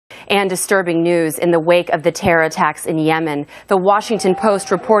And disturbing news in the wake of the terror attacks in Yemen. The Washington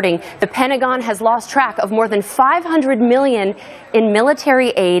Post reporting the Pentagon has lost track of more than $500 million in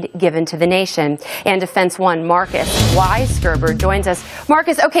military aid given to the nation. And Defense One Marcus Weisgerber joins us.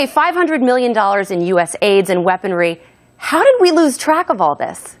 Marcus, okay, $500 million in U.S. aids and weaponry. How did we lose track of all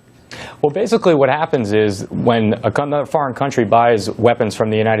this? Well, basically what happens is when a foreign country buys weapons from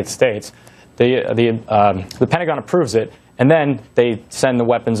the United States, the Pentagon approves it, and then they send the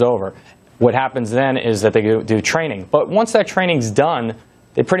weapons over. What happens then is that they do training. But once that training's done,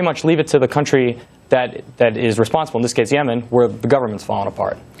 they pretty much leave it to the country that is responsible, in this case Yemen, where the government's falling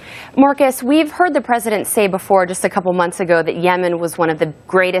apart. Marcus, we've heard the president say before, just a couple months ago, that Yemen was one of the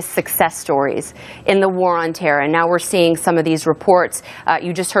greatest success stories in the war on terror. And now we're seeing some of these reports.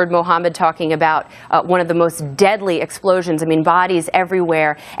 You just heard Mohammed talking about one of the most deadly explosions. I mean, bodies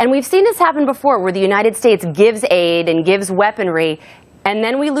everywhere. And we've seen this happen before, where the United States gives aid and gives weaponry, and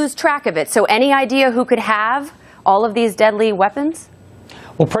then we lose track of it. So any idea who could have all of these deadly weapons?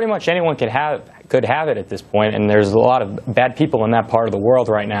 Well, pretty much anyone could have it at this point, and there's a lot of bad people in that part of the world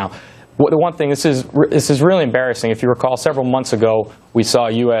right now. The one thing, this is really embarrassing. If you recall, several months ago, we saw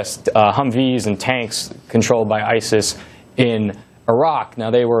U.S. Humvees and tanks controlled by ISIS in Iraq.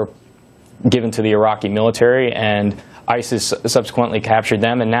 Now, they were given to the Iraqi military, and ISIS subsequently captured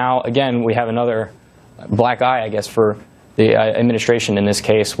them. And now, again, we have another black eye, I guess, for the administration in this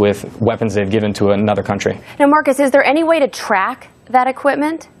case, with weapons they've given to another country. Now, Marcus, is there any way to track that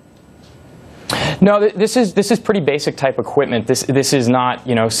equipment? No, this is pretty basic type equipment. This is not,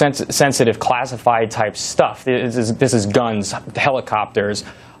 you know, sensitive classified type stuff. This is guns, helicopters,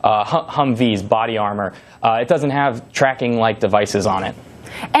 Humvees, body armor. It doesn't have tracking like devices on it.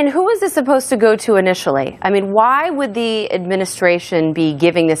 And who is this supposed to go to initially? I mean, why would the administration be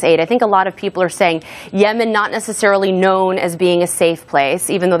giving this aid? I think a lot of people are saying Yemen not necessarily known as being a safe place,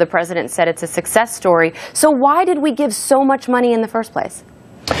 even though the president said it's a success story. So why did we give so much money in the first place?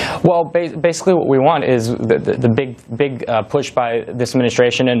 Well, basically what we want is the big push by this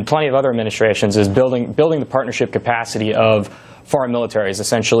administration and plenty of other administrations is building the partnership capacity of foreign militaries,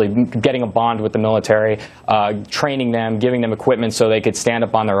 essentially getting a bond with the military, training them, giving them equipment so they could stand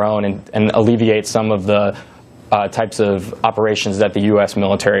up on their own and alleviate some of the types of operations that the U.S.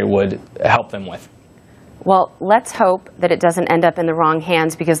 military would help them with. Well, let's hope that it doesn't end up in the wrong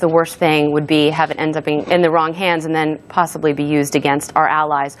hands, because the worst thing would be have it end up in the wrong hands and then possibly be used against our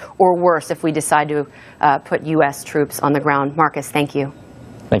allies, or worse, if we decide to put U.S. troops on the ground. Marcus, thank you.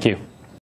 Thank you.